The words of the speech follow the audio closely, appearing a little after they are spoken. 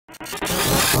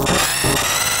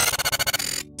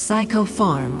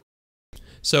PsychoFarm.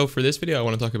 So for this video, I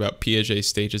want to talk about Piaget's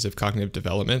stages of cognitive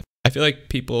development. I feel like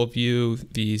people view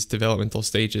these developmental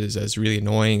stages as really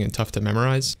annoying and tough to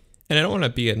memorize. And I don't want to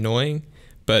be annoying,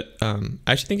 but I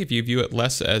actually think if you view it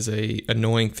less as an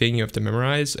annoying thing you have to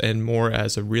memorize and more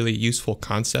as a really useful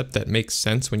concept that makes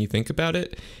sense when you think about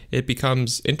it, it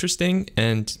becomes interesting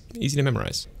and easy to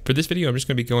memorize. For this video, I'm just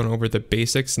going to be going over the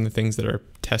basics and the things that are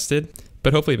tested,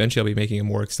 but hopefully eventually I'll be making a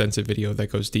more extensive video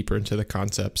that goes deeper into the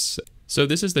concepts. So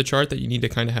this is the chart that you need to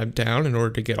kind of have down in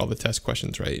order to get all the test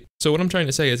questions right. So what I'm trying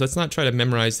to say is let's not try to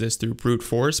memorize this through brute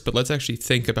force, but let's actually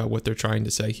think about what they're trying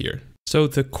to say here. So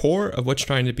the core of what's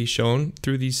trying to be shown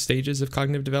through these stages of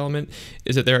cognitive development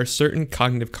is that there are certain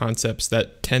cognitive concepts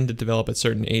that tend to develop at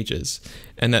certain ages,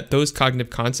 and that those cognitive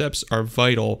concepts are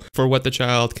vital for what the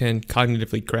child can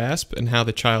cognitively grasp and how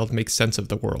the child makes sense of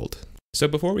the world. So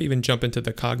before we even jump into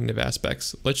the cognitive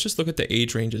aspects, let's just look at the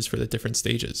age ranges for the different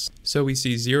stages. So we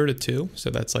see 0 to 2, so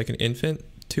that's like an infant,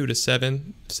 2 to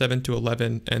 7, 7 to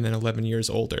 11, and then 11 years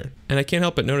older. And I can't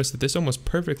help but notice that this almost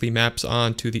perfectly maps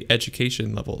on to the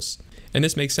education levels. And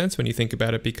this makes sense when you think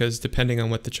about it because depending on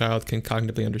what the child can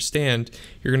cognitively understand,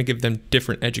 you're going to give them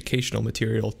different educational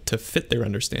material to fit their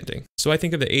understanding. So I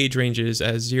think of the age ranges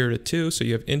as 0 to 2, so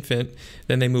you have infant,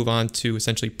 then they move on to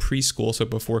essentially preschool, so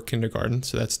before kindergarten,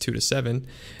 so that's 2 to 7,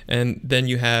 and then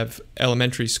you have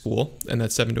elementary school, and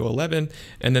that's 7 to 11,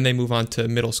 and then they move on to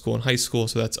middle school and high school,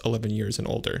 so that's 11 years and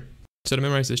older. So to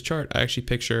memorize this chart, I actually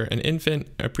picture an infant,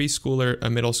 a preschooler, a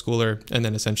middle schooler, and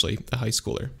then essentially a high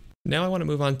schooler. Now I want to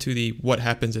move on to the what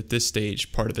happens at this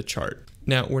stage part of the chart.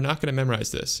 Now, we're not going to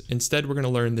memorize this. Instead, we're going to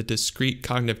learn the discrete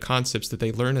cognitive concepts that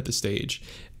they learn at the stage.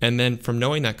 And then from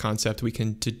knowing that concept, we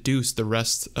can deduce the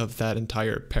rest of that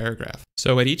entire paragraph.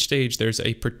 So at each stage, there's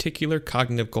a particular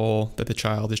cognitive goal that the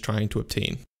child is trying to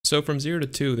obtain. So from 0 to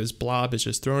 2, this blob is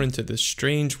just thrown into this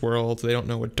strange world. They don't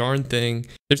know a darn thing.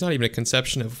 There's not even a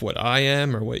conception of what I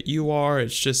am or what you are.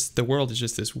 It's just, the world is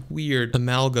just this weird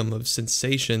amalgam of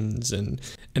sensations. And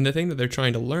the thing that they're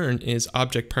trying to learn is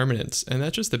object permanence. And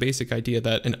that's just the basic idea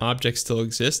that an object still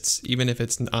exists, even if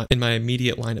it's not in my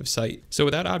immediate line of sight. So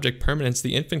without object permanence,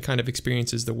 the infant kind of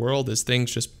experiences the world as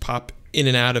things just pop in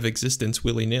and out of existence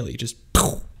willy-nilly, just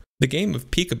poof. The game of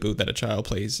peekaboo that a child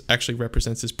plays actually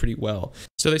represents this pretty well.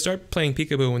 So they start playing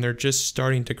peekaboo when they're just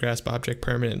starting to grasp object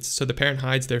permanence. So the parent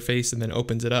hides their face and then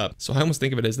opens it up. So I almost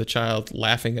think of it as the child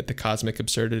laughing at the cosmic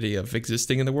absurdity of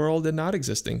existing in the world and not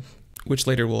existing, which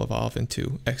later will evolve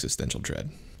into existential dread.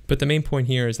 But the main point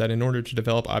here is that in order to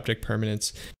develop object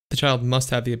permanence, the child must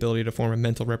have the ability to form a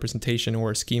mental representation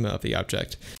or a schema of the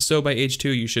object. So by age 2,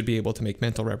 you should be able to make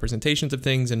mental representations of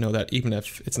things and know that even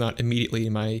if it's not immediately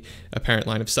in my apparent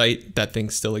line of sight, that thing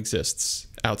still exists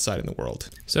outside in the world.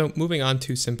 So moving on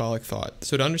to symbolic thought.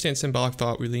 So to understand symbolic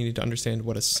thought, we really need to understand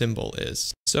what a symbol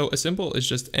is. So a symbol is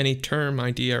just any term,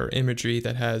 idea, or imagery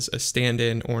that has a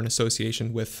stand-in or an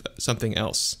association with something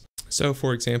else. So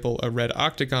for example, a red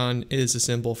octagon is a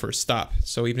symbol for stop.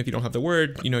 So even if you don't have the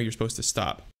word, you know you're supposed to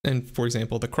stop. And for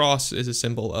example, the cross is a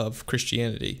symbol of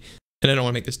Christianity. And I don't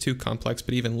want to make this too complex,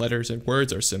 but even letters and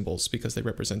words are symbols because they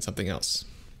represent something else.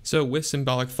 So with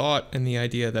symbolic thought and the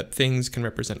idea that things can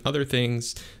represent other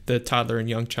things, the toddler and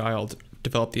young child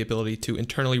develop the ability to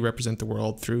internally represent the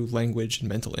world through language and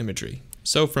mental imagery.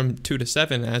 So from 2 to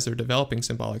 7, as they're developing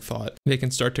symbolic thought, they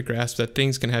can start to grasp that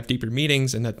things can have deeper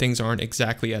meanings and that things aren't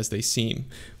exactly as they seem,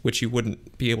 which you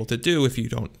wouldn't be able to do if you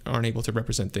aren't able to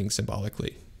represent things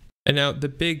symbolically. And now the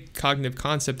big cognitive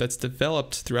concept that's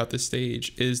developed throughout this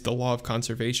stage is the law of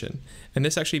conservation. And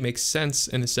this actually makes sense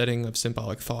in the setting of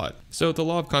symbolic thought. So the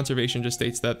law of conservation just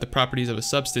states that the properties of a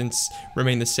substance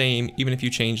remain the same even if you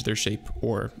change their shape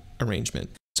or arrangement.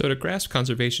 So to grasp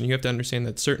conservation, you have to understand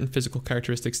that certain physical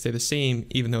characteristics stay the same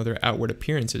even though their outward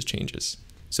appearances changes.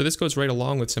 So this goes right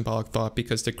along with symbolic thought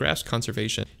because to grasp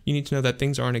conservation, you need to know that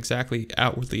things aren't exactly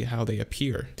outwardly how they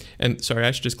appear. And sorry,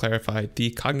 I should just clarify,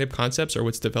 the cognitive concepts are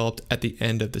what's developed at the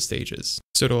end of the stages.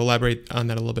 So to elaborate on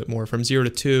that a little bit more, from 0 to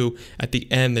 2, at the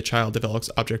end, the child develops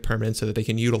object permanence so that they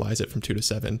can utilize it from 2 to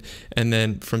 7. And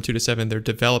then from 2 to 7, they're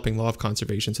developing law of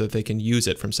conservation so that they can use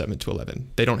it from 7 to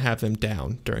 11. They don't have them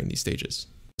down during these stages.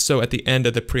 So at the end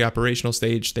of the pre-operational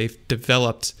stage, they've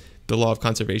developed the law of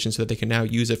conservation so that they can now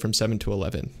use it from 7 to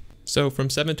 11. So from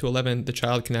 7 to 11, the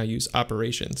child can now use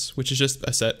operations, which is just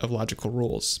a set of logical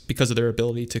rules because of their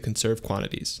ability to conserve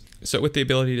quantities. So with the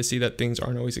ability to see that things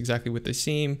aren't always exactly what they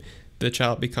seem, the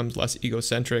child becomes less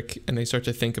egocentric and they start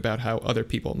to think about how other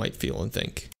people might feel and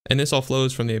think. And this all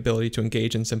flows from the ability to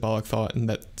engage in symbolic thought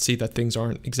and see that things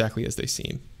aren't exactly as they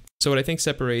seem. So what I think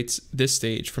separates this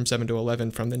stage from 7 to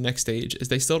 11 from the next stage is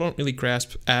they still don't really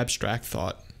grasp abstract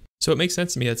thought. So it makes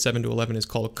sense to me that 7 to 11 is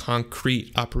called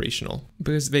concrete operational,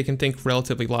 because they can think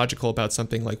relatively logical about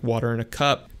something like water in a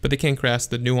cup, but they can't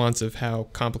grasp the nuance of how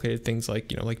complicated things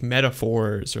like, like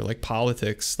metaphors or like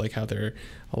politics, like how there are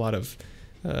a lot of,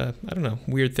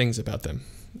 weird things about them,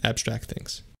 abstract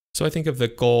things. So I think of the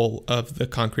goal of the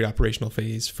concrete operational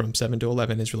phase from 7 to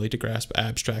 11 is really to grasp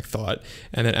abstract thought,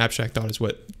 and then abstract thought is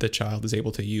what the child is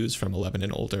able to use from 11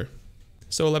 and older.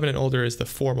 So 11 and older is the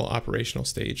formal operational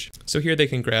stage. So here they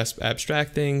can grasp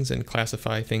abstract things and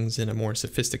classify things in a more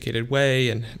sophisticated way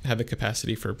and have the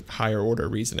capacity for higher order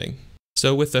reasoning.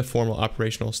 So with the formal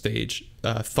operational stage,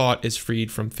 thought is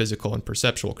freed from physical and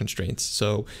perceptual constraints.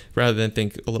 So rather than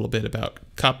think a little bit about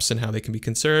cups and how they can be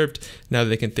conserved, now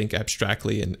they can think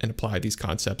abstractly and apply these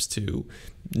concepts to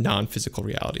non-physical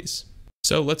realities.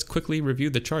 So let's quickly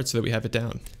review the chart so that we have it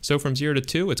down. So from 0 to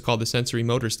 2, it's called the sensory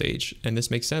motor stage. And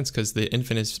this makes sense because the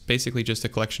infant is basically just a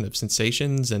collection of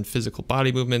sensations and physical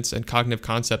body movements, and cognitive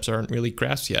concepts aren't really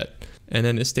grasped yet. And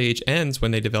then this stage ends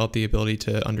when they develop the ability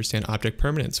to understand object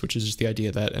permanence, which is just the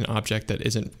idea that an object that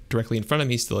isn't directly in front of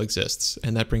me still exists.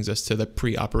 And that brings us to the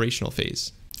pre-operational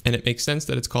phase. And it makes sense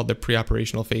that it's called the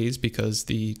pre-operational phase because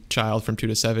the child from 2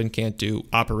 to 7 can't do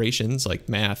operations like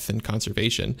math and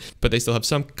conservation, but they still have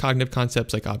some cognitive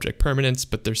concepts like object permanence,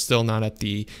 but they're still not at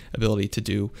the ability to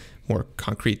do more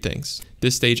concrete things.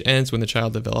 This stage ends when the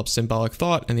child develops symbolic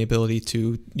thought and the ability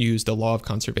to use the law of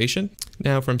conservation.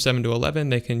 Now from 7 to 11,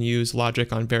 they can use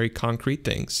logic on very concrete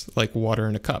things like water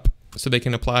in a cup. So they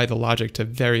can apply the logic to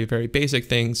very, very basic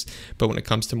things, but when it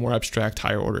comes to more abstract,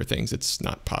 higher order things, it's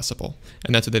not possible.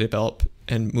 And that's what they develop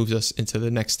and moves us into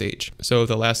the next stage. So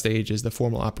the last stage is the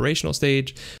formal operational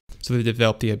stage. So they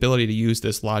develop the ability to use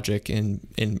this logic in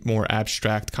more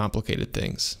abstract, complicated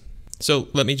things. So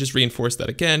let me just reinforce that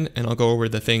again, and I'll go over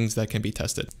the things that can be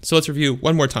tested. So let's review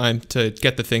one more time to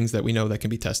get the things that we know that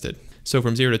can be tested. So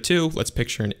from 0 to 2, let's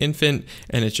picture an infant,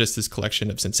 and it's just this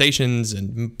collection of sensations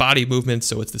and body movements,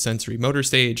 so it's the sensory motor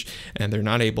stage, and they're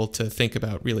not able to think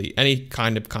about really any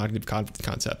kind of cognitive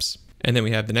concepts. And then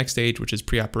we have the next stage, which is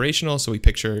pre-operational. So we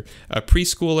picture a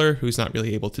preschooler who's not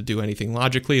really able to do anything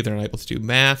logically. They're not able to do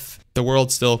math. The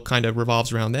world still kind of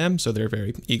revolves around them, so they're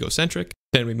very egocentric.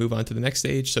 Then we move on to the next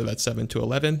stage, so that's 7 to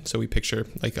 11. So we picture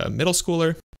like a middle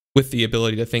schooler with the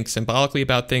ability to think symbolically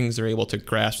about things. They're able to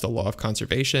grasp the law of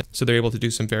conservation. So they're able to do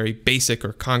some very basic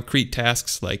or concrete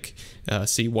tasks like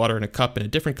see water in a cup in a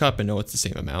different cup and know it's the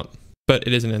same amount. But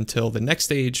it isn't until the next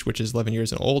stage, which is 11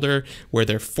 years and older, where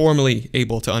they're formally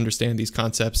able to understand these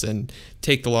concepts and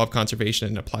take the law of conservation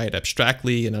and apply it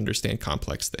abstractly and understand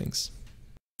complex things.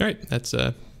 All right, that's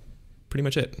pretty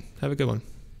much it. Have a good one.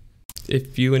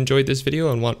 If you enjoyed this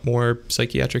video and want more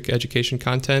psychiatric education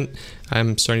content,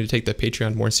 I'm starting to take the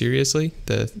Patreon more seriously.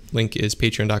 The link is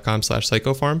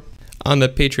patreon.com/PsychoFarm. On the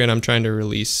Patreon, I'm trying to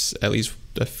release at least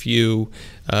a few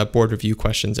board review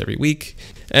questions every week.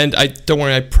 And don't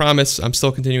worry, I promise I'm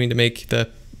still continuing to make the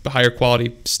higher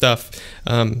quality stuff.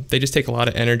 They just take a lot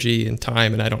of energy and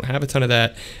time, and I don't have a ton of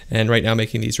that. And right now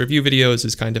making these review videos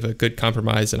is kind of a good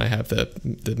compromise, and I have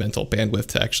the mental bandwidth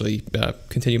to actually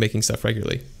continue making stuff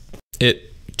regularly.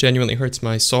 It genuinely hurts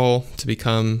my soul to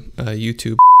become a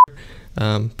YouTube,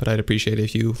 but I'd appreciate it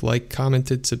if you liked,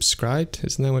 commented, subscribed.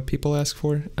 Isn't that what people ask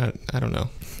for? I don't know.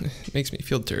 It makes me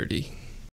feel dirty.